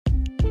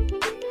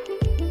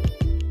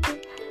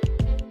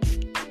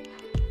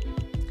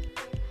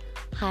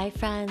Hi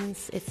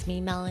friends, it's me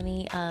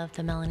Melanie of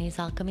the Melanie's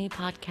Alchemy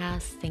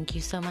podcast. Thank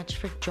you so much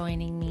for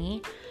joining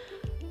me.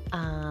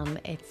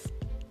 It's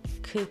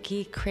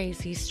kooky,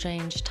 crazy,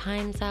 strange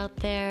times out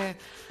there.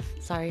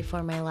 Sorry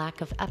for my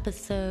lack of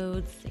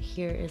episodes.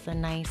 Here is a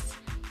nice,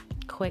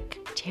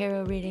 quick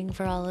tarot reading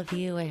for all of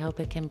you. I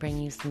hope it can bring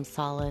you some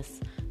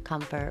solace,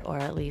 comfort, or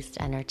at least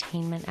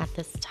entertainment at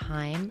this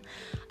time.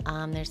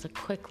 There's a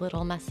quick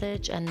little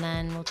message and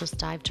then we'll just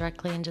dive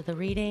directly into the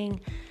reading.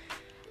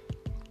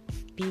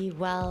 Be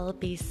well,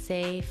 be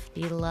safe,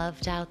 be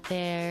loved out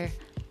there.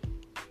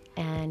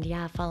 And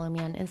follow me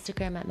on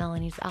Instagram at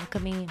Melanie's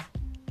Alchemy.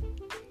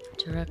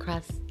 To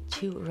request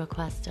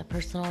a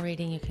personal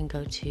reading, you can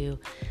go to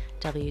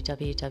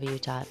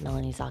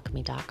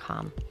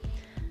www.melaniesalchemy.com.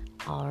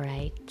 All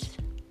right.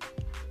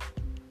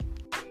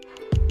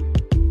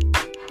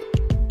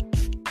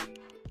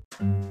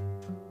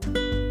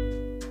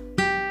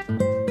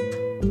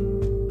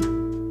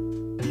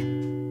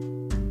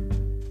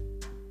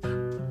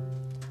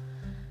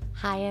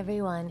 Hi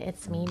everyone,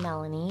 it's me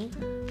Melanie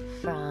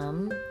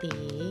from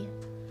the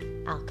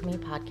Alchemy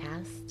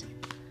podcast.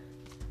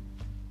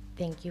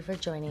 Thank you for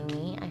joining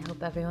me. I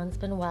hope everyone's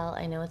been well.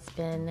 I know it's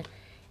been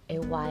a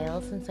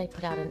while since I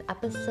put out an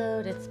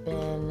episode. It's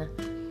been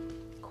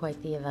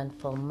quite the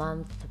eventful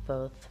month,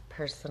 both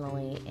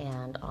personally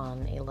and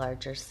on a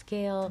larger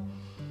scale.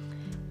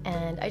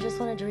 And I just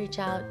wanted to reach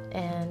out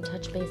and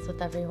touch base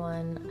with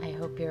everyone. I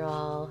hope you're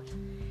all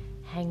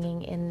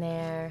hanging in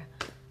there.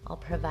 I'll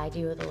provide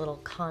you with a little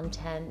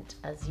content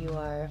as you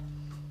are,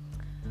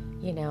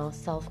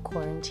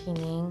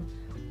 self-quarantining.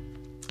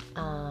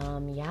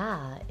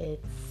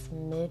 It's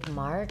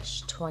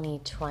mid-March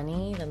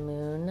 2020. The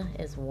moon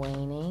is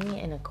waning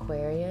in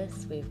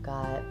Aquarius. We've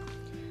got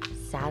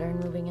Saturn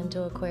moving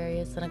into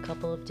Aquarius in a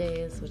couple of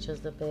days, which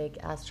is a big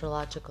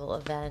astrological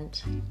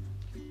event.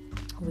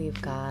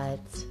 We've got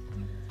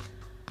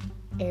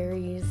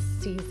Aries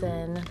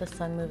season, the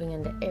sun moving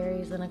into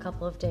Aries in a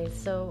couple of days.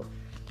 So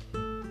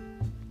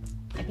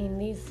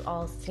these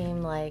all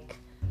seem like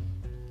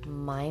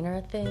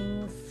minor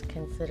things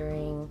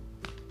considering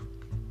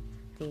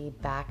the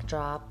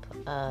backdrop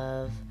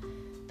of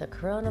the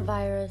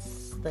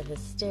coronavirus, the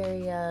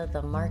hysteria,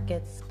 the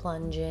markets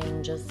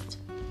plunging, just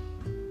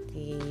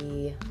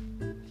the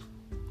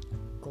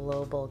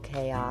global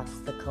chaos,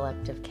 the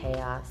collective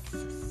chaos.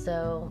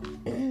 So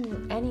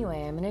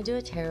anyway, I'm going to do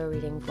a tarot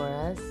reading for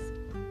us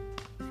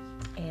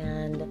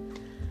and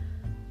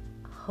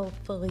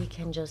hopefully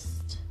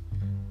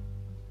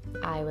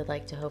I would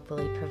like to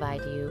hopefully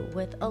provide you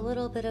with a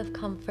little bit of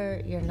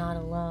comfort. You're not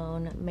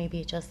alone,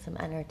 maybe just some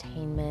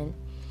entertainment.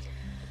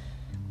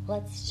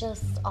 Let's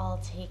just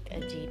all take a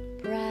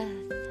deep breath.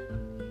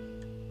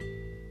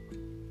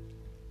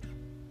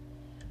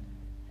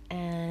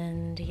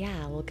 And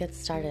we'll get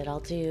started.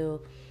 I'll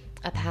do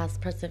a past,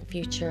 present,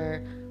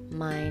 future,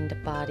 mind,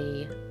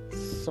 body,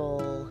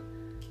 soul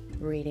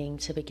reading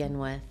to begin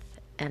with,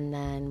 and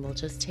then we'll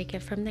just take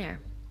it from there.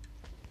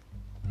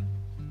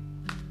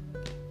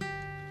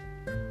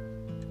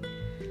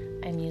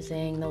 I'm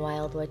using the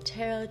Wildwood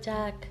Tarot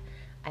deck.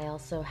 I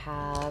also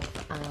have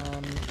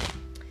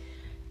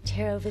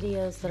tarot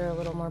videos that are a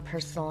little more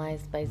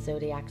personalized by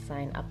zodiac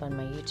sign up on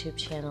my YouTube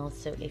channel.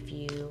 So if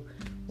you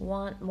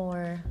want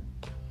more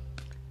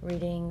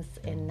readings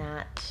in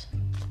that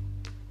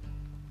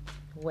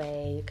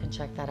way, you can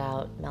check that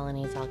out,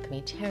 Melanie's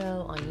Alchemy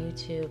Tarot on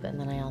YouTube. And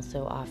then I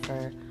also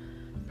offer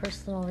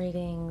personal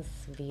readings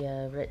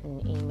via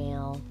written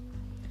email,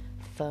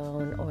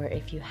 phone, or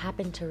if you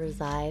happen to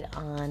reside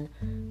on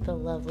the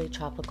lovely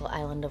tropical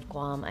island of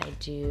Guam, I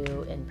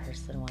do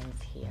in-person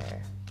ones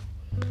here.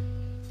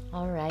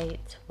 All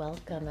right,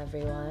 welcome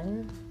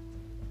everyone.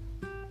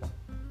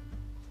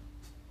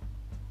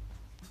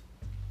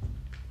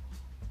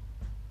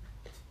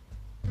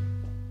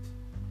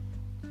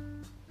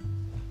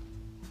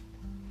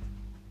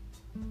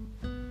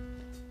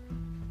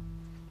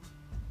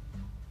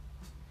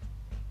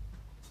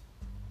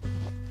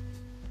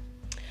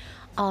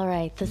 All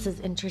right, this is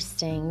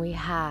interesting. We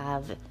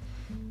have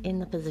in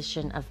the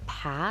position of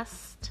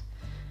past,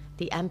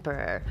 the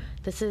Emperor.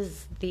 This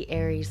is the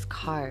Aries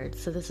card.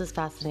 So this is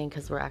fascinating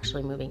because we're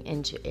actually moving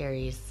into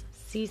Aries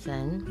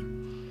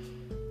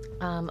season.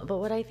 But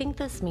what I think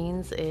this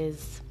means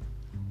is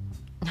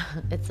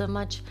it's a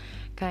much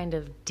kind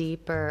of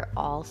deeper,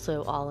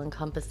 also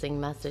all-encompassing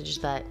message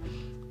that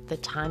the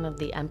time of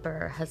the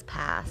Emperor has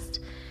passed.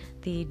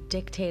 The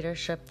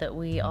dictatorship that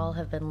we all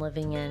have been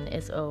living in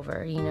is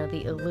over.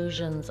 The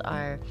illusions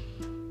are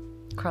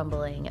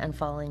crumbling and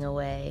falling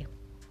away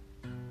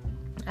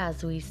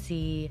as we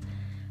see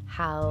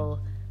how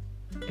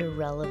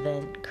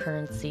irrelevant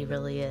currency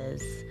really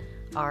is.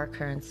 Our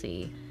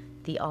currency,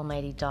 the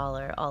almighty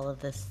dollar, all of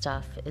this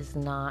stuff is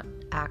not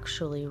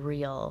actually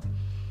real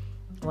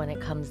when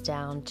it comes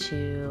down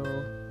to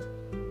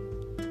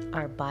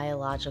our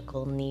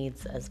biological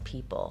needs as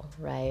people,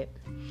 right?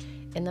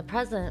 In the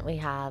present, we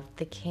have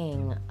the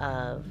King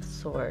of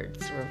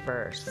Swords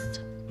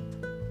reversed.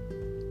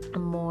 A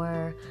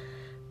more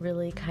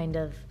really kind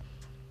of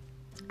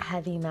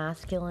heavy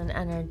masculine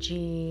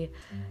energy.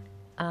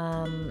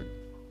 A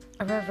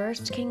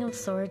reversed King of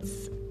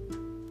Swords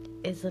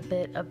is a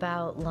bit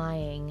about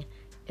lying.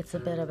 It's a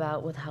bit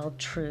about withheld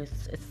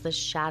truth. It's the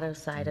shadow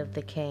side of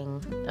the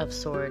King of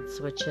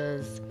Swords, which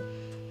is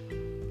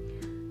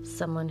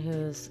someone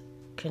who's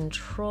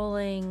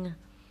controlling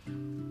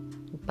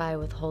by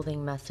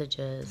withholding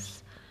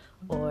messages,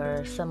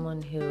 or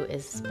someone who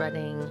is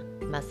spreading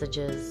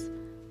messages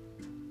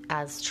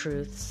as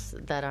truths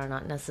that are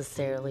not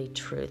necessarily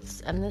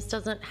truths. And this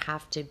doesn't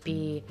have to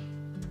be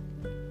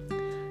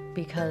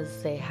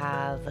because they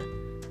have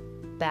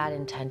bad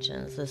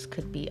intentions. This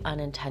could be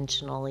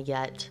unintentional,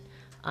 yet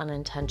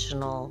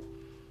unintentional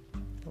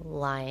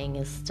lying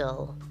is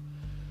still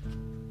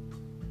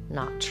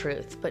not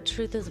truth. But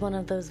truth is one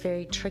of those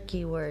very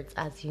tricky words,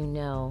 as you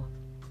know.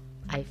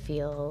 I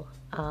feel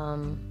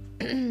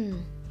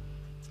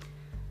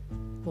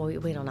well,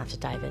 we don't have to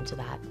dive into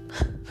that.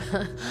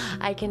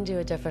 I can do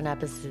a different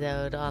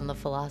episode on the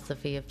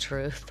philosophy of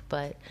truth,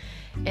 but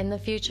in the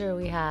future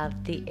we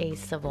have the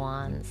Ace of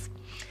Wands.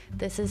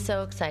 This is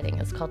so exciting.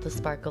 It's called the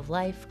Spark of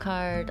Life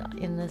card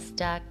in this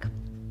deck.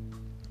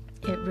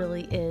 It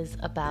really is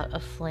about a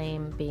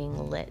flame being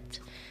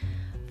lit.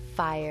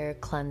 Fire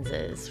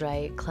cleanses,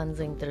 right?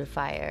 Cleansing through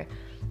fire.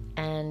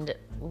 And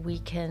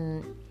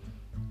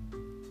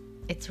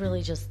it's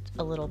really just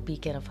a little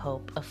beacon of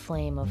hope, a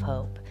flame of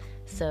hope.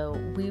 So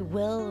we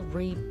will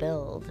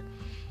rebuild.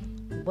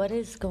 What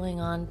is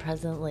going on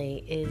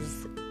presently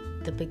is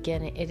the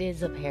beginning. It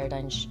is a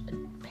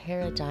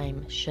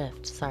paradigm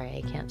shift.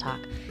 Sorry, I can't talk.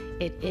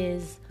 It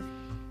is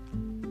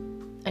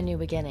a new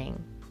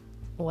beginning.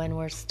 When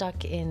we're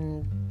stuck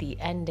in the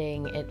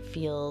ending, it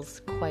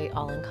feels quite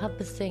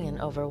all-encompassing and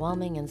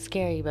overwhelming and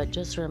scary, but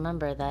just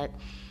remember that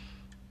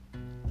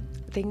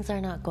things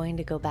are not going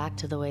to go back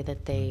to the way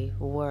that they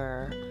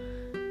were.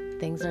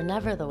 Things are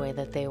never the way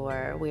that they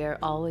were. We are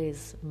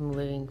always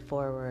moving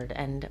forward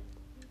and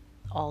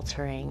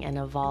altering and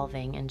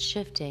evolving and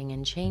shifting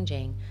and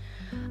changing.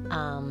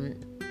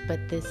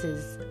 But this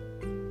is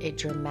a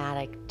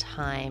dramatic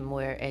time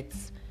where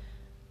it's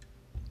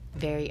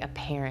very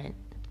apparent.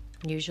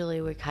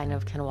 Usually we kind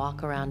of can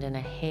walk around in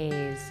a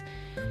haze,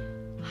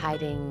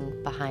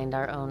 hiding behind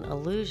our own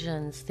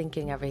illusions,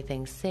 thinking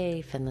everything's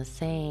safe and the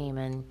same,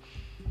 and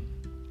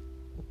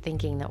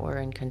thinking that we're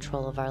in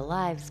control of our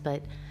lives,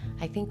 but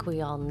I think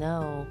we all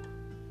know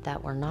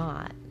that we're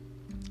not.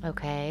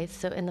 Okay,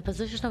 so in the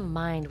position of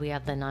mind, we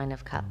have the Nine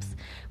of Cups,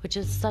 which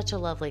is such a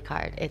lovely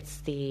card.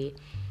 It's the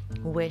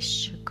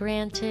wish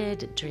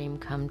granted, dream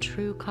come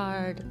true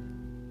card.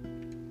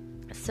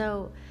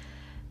 So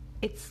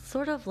it's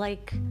sort of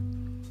like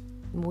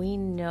we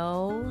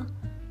know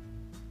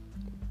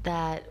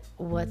that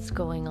what's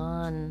going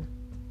on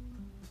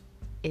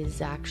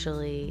is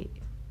actually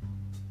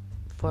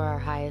for our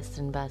highest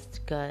and best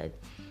good,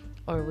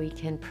 or we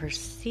can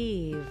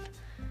perceive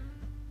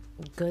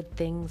good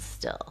things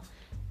still.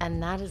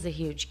 And that is a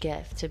huge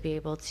gift, to be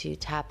able to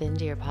tap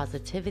into your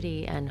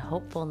positivity and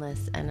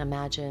hopefulness and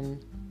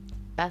imagine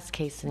best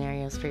case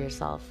scenarios for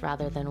yourself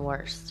rather than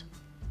worst.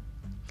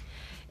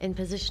 In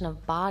position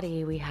of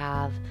body, we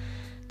have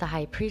the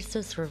High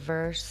Priestess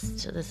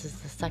reversed. This is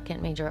the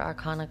second major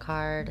arcana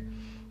card.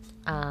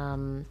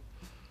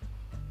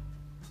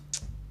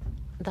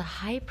 The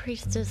High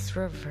Priestess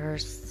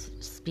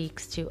reversed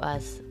speaks to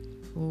us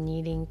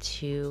needing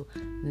to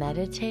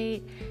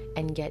meditate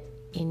and get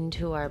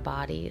into our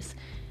bodies.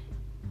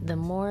 The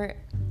more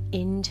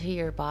into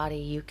your body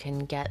you can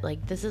get,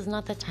 like, this is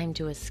not the time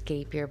to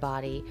escape your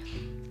body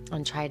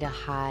and try to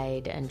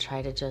hide and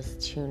try to just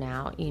tune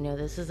out. You know,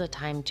 this is a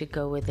time to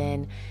go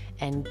within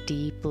and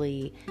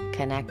deeply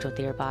connect with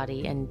your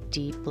body and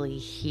deeply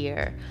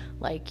hear.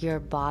 Like, your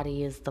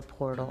body is the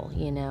portal,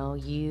 you know?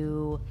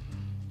 You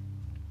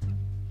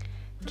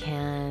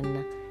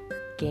can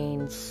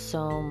gain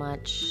so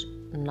much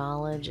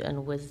knowledge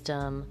and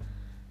wisdom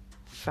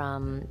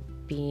from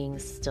being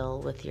still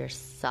with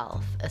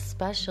yourself,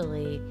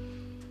 especially,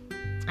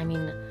 I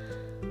mean,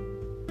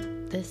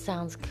 this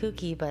sounds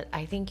kooky, but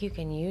I think you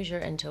can use your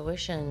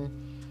intuition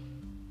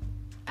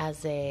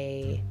as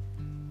a,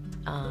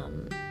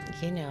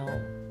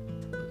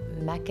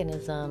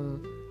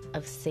 mechanism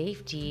of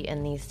safety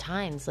in these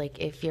times. Like,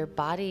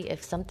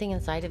 if something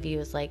inside of you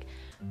is like,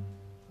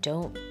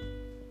 don't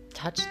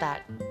touch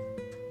that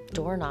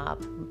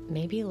doorknob,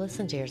 maybe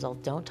listen to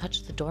yourself. Don't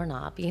touch the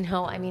doorknob.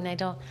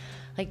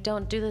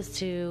 Don't do this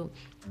to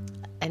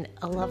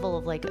a level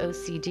of like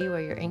OCD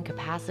where you're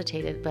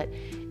incapacitated. But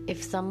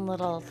if some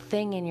little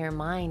thing in your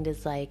mind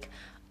is like,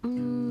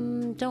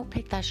 don't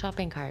pick that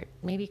shopping cart,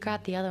 maybe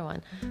grab the other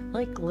one.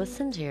 Like,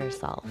 listen to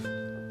yourself.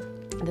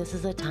 This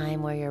is a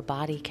time where your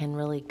body can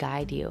really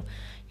guide you.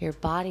 Your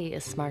body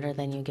is smarter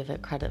than you give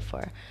it credit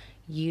for.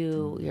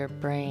 Your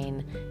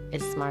brain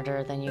is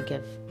smarter than you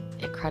give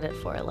it credit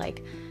for.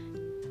 Like,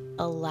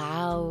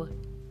 allow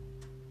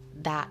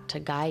that to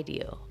guide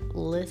you.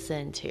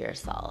 Listen to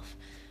yourself.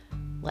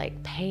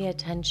 Like, pay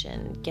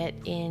attention. Get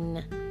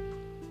in,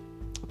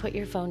 put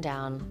your phone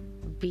down,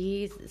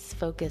 be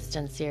focused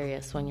and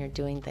serious when you're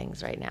doing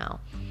things right now,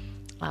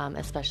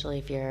 especially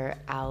if you're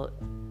out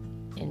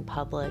in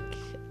public.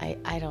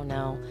 I don't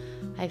know.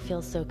 I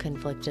feel so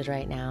conflicted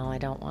right now. I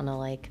don't want to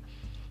like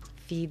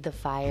feed the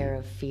fire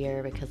of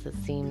fear because it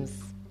seems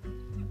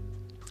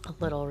a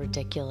little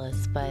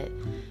ridiculous, but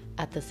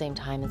at the same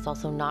time, it's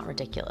also not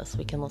ridiculous.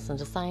 We can listen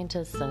to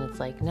scientists and it's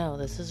like, no,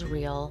 this is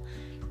real.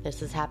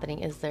 This is happening.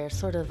 Is there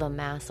sort of a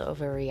mass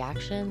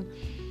overreaction?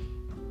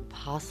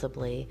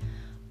 Possibly.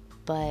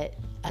 But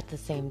at the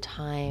same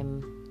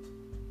time,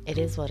 it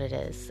is what it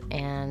is.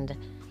 And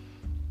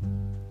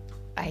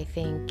I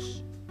think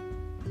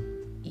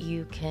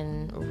you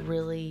can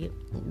really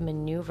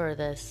maneuver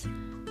this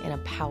in a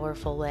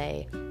powerful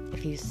way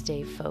if you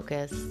stay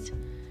focused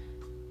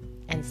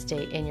and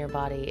stay in your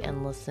body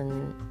and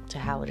listen to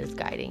how it is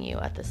guiding you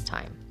at this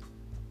time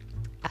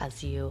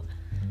as you,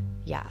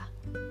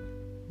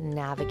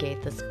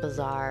 navigate this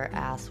bizarre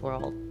ass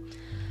world.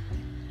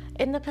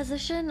 In the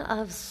position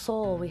of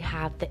soul, we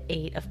have the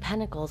 8 of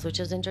Pentacles, which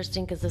is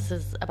interesting because this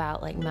is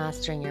about like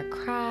mastering your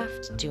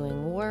craft,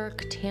 doing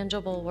work,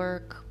 tangible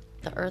work,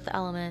 the earth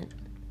element.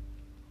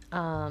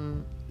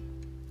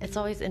 It's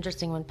always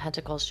interesting when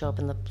Pentacles show up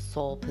in the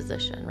soul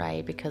position,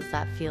 right? Because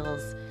that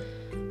feels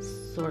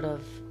sort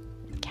of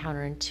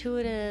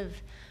counterintuitive,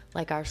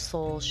 like our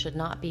soul should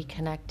not be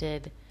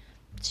connected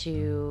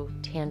to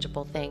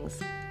tangible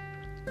things.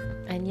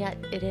 And yet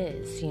it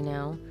is,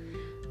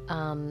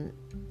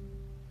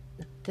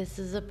 This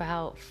is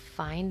about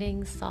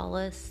finding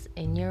solace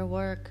in your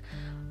work.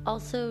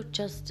 Also,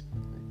 just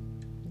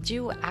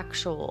do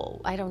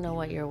actual, I don't know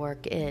what your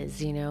work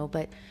is,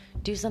 but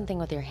do something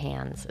with your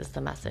hands is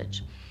the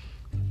message.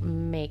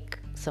 Make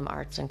some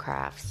arts and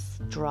crafts,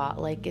 draw,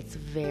 like it's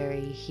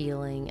very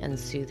healing and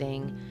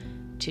soothing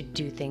to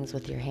do things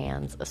with your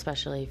hands,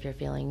 especially if you're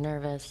feeling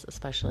nervous,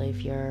 especially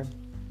if you're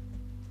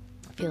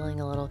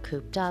feeling a little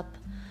cooped up.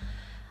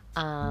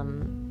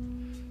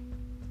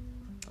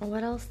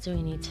 What else do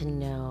we need to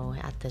know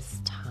at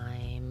this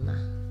time?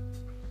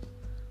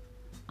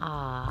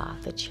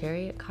 The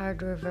Chariot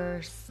card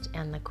reversed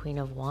and the Queen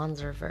of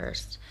Wands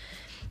reversed.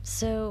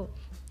 So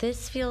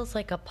this feels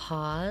like a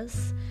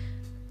pause.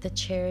 The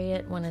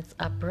Chariot, when it's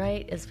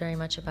upright, is very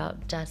much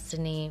about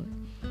destiny,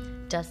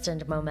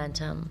 destined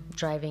momentum,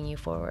 driving you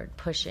forward,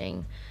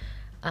 pushing,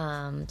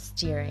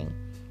 steering.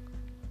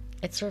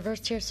 It's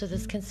reversed here, so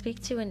this can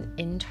speak to an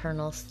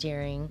internal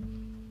steering.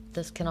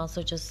 This can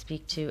also just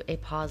speak to a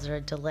pause or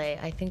a delay.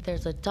 I think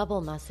there's a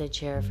double message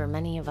here for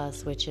many of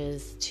us, which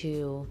is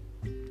to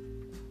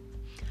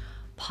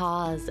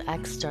pause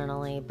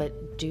externally,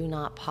 but do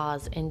not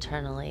pause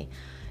internally.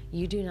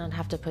 You do not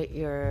have to put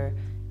your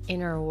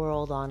inner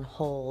world on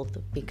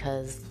hold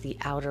because the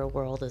outer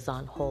world is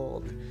on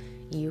hold.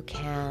 You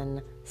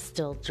can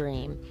still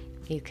dream.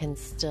 You can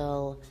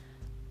still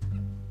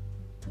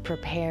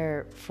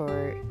prepare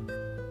for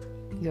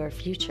your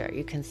future.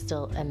 You can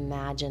still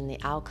imagine the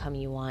outcome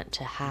you want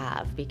to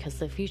have because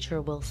the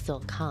future will still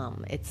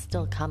come. It's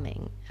still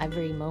coming.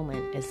 Every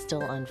moment is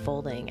still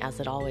unfolding as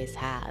it always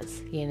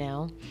has,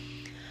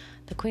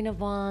 The Queen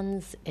of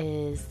Wands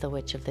is the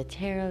Witch of the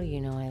Tarot.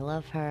 I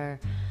love her.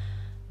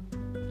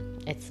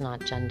 It's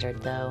not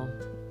gendered though.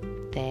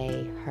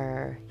 They,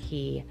 her,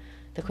 he.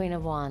 The Queen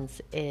of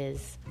Wands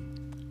is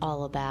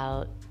all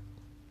about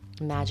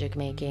magic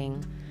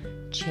making,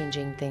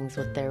 changing things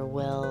with their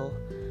will.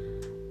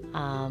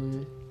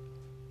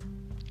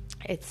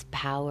 It's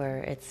power,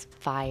 it's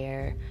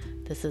fire.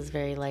 This is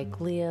very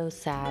like Leo,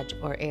 Sag,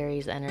 or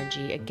Aries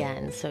energy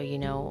again. So,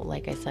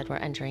 like I said, we're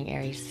entering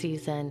Aries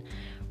season.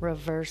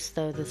 Reverse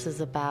though, this is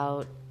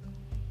about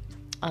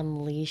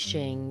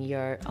unleashing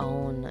your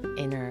own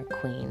inner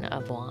Queen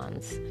of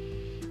Wands,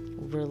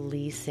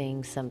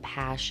 releasing some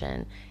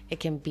passion. It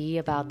can be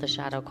about the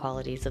shadow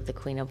qualities of the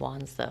Queen of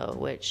Wands though,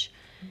 which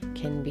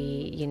can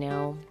be,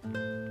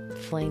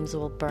 flames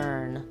will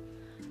burn.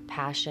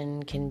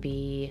 Passion can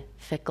be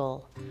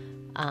fickle.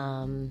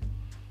 Let's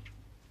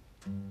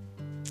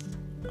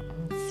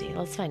see.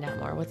 Let's find out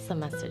more. What's the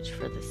message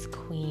for this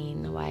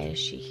queen? Why is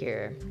she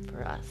here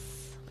for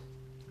us?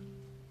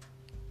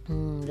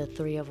 The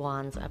Three of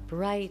Wands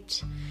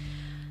upright.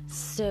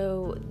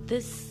 So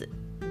this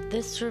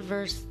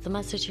reversed, the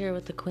message here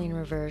with the queen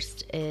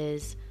reversed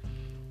is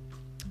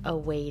a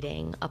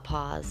waiting, a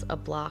pause, a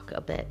block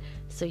a bit.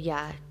 So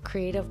yeah,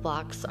 creative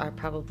blocks are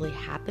probably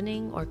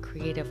happening or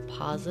creative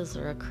pauses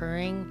are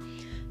occurring.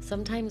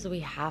 Sometimes we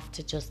have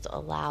to just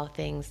allow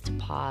things to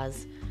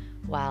pause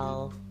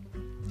while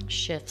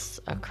shifts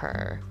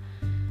occur.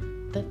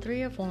 The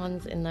Three of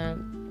Wands in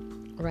the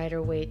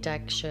Rider-Waite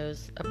deck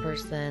shows a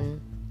person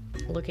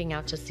looking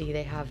out to sea.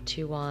 They have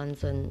 2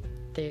 wands and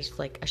there's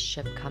like a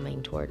ship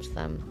coming towards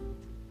them.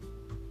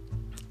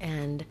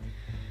 And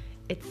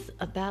it's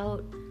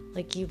about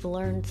like you've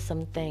learned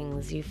some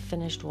things, you've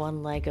finished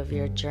one leg of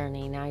your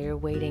journey, now you're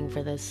waiting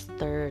for this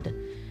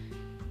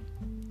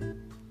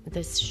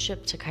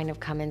ship to kind of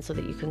come in so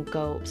that you can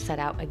go set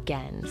out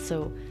again.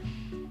 So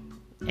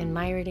in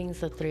my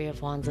readings, the Three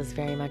of Wands is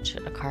very much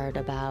a card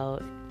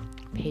about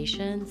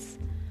patience,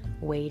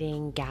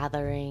 waiting,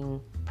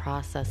 gathering,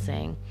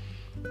 processing,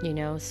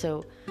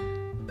 so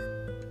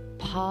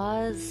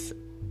pause.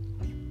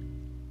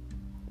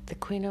 The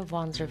Queen of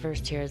Wands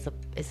reversed here is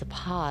a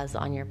pause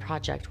on your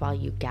project while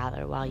you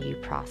gather, while you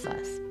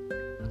process.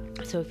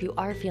 So if you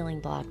are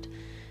feeling blocked,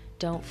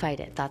 don't fight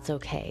it. That's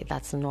okay.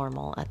 That's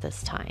normal at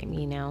this time,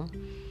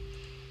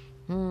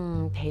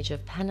 Page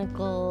of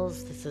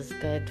Pentacles. This is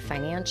good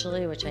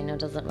financially, which I know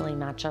doesn't really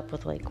match up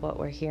with like what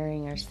we're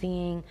hearing or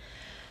seeing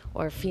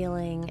or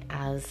feeling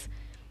as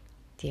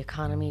the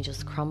economy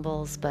just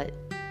crumbles. But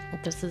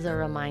this is a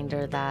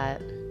reminder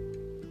that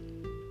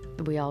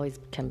we always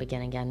can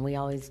begin again. We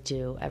always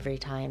do. Every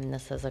time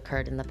this has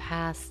occurred in the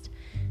past,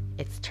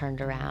 it's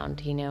turned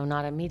around,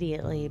 not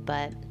immediately,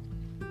 but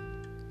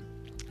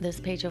this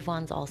Page of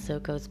Wands also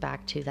goes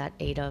back to that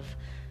Page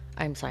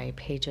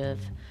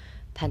of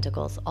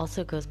Pentacles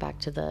also goes back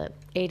to the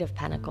Eight of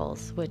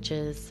Pentacles, which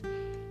is,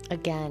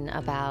 again,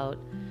 about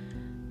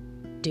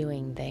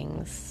doing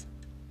things,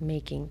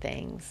 making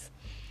things.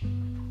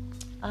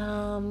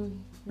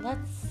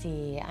 Let's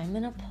see. I'm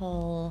going to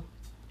pull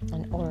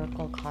an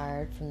oracle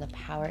card from the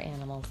Power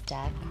Animals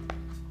deck.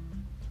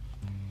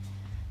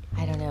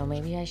 I don't know,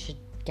 maybe I should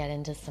get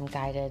into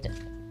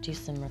do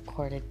some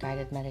recorded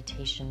guided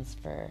meditations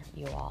for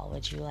you all.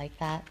 Would you like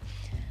that?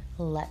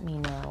 Let me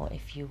know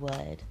if you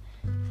would.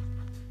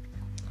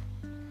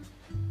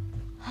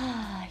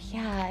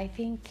 Yeah, I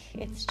think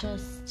it's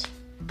just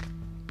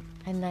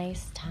a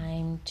nice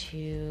time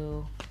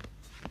to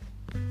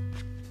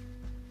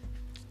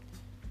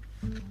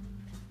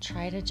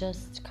try to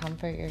just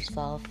comfort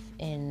yourself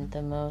in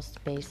the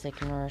most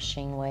basic,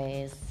 nourishing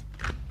ways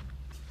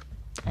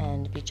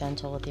and be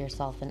gentle with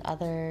yourself and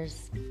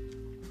others,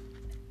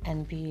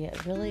 and be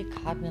really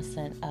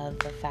cognizant of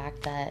the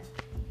fact that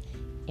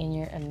in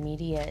your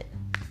immediate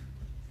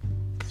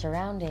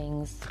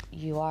surroundings,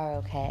 you are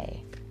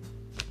okay.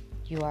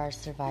 You are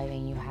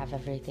surviving. You have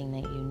everything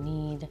that you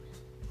need,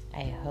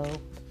 I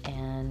hope,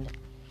 and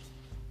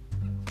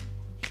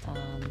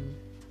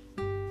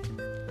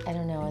I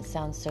don't know, it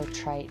sounds so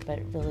trite, but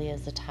it really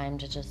is a time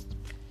to just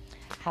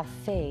have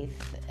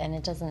faith, and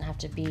it doesn't have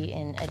to be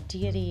in a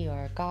deity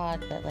or a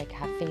God, but like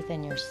have faith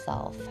in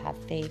yourself, have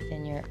faith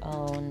in your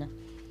own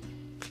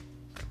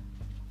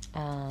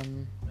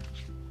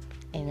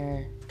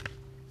inner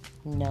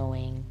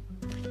knowing,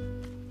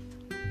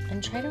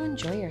 and try to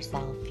enjoy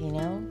yourself,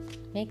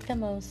 make the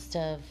most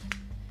of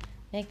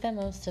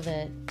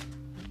it.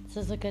 This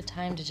is a good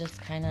time to just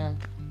kind of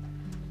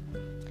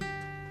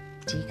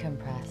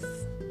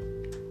decompress.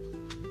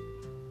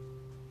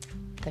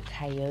 The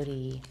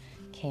Coyote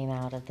came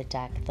out of the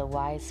deck. The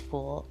Wise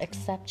Fool.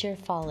 Accept your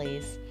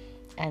follies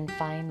and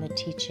find the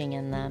teaching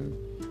in them.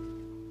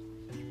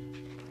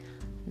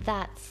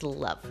 That's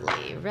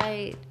lovely,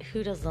 right?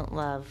 Who doesn't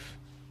love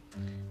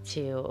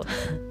to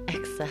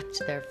accept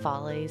their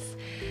follies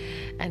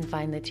and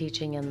find the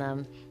teaching in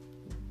them?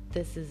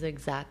 This is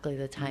exactly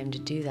the time to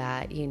do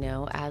that,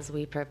 as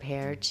we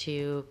prepare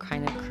to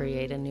kind of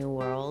create a new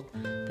world.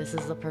 This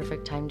is the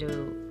perfect time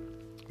to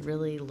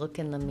really look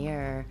in the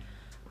mirror,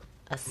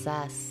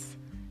 assess,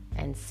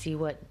 and see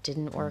what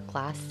didn't work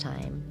last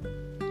time,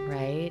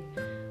 right?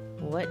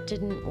 What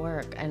didn't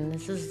work? And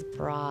this is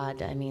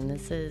broad. I mean,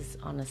 this is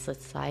on a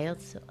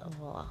societal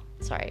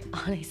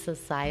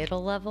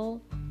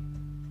level,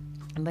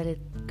 but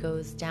it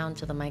goes down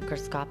to the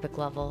microscopic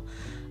level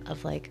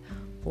of like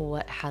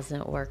what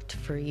hasn't worked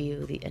for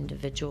you, the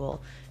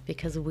individual,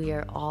 because we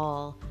are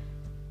all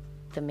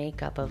the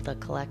makeup of the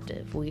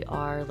collective. We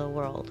are the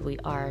world. We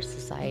are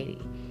society.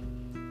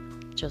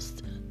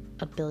 Just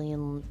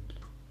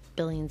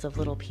billions of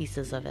little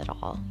pieces of it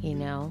all,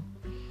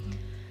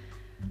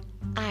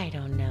 I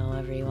don't know,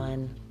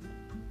 everyone.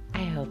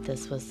 I hope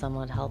this was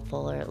somewhat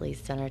helpful, or at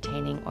least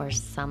entertaining or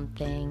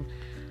something.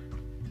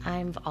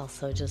 I've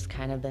also just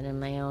kind of been in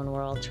my own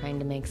world trying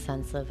to make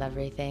sense of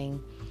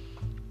everything.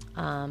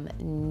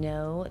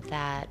 Know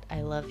that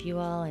I love you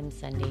all. I'm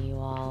sending you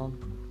all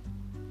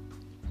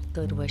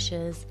good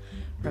wishes.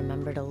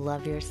 Remember to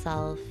love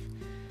yourself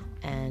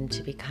and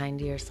to be kind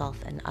to yourself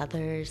and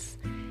others.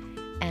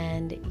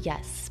 And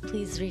yes,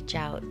 please reach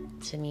out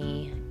to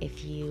me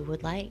if you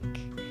would like.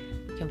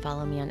 You can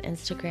follow me on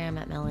Instagram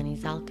at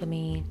Melanie's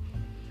Alchemy.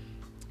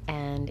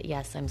 And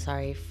yes, I'm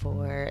sorry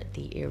for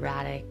the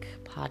erratic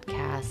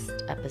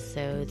podcast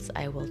episodes.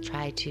 I will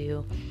try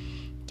to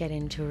get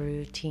into a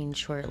routine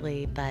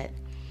shortly, but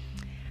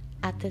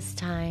at this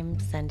time,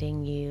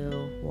 sending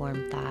you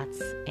warm thoughts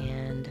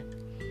and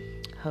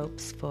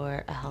hopes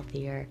for a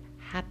healthier,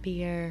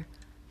 happier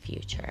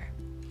future.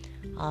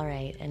 All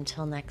right,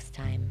 until next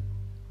time.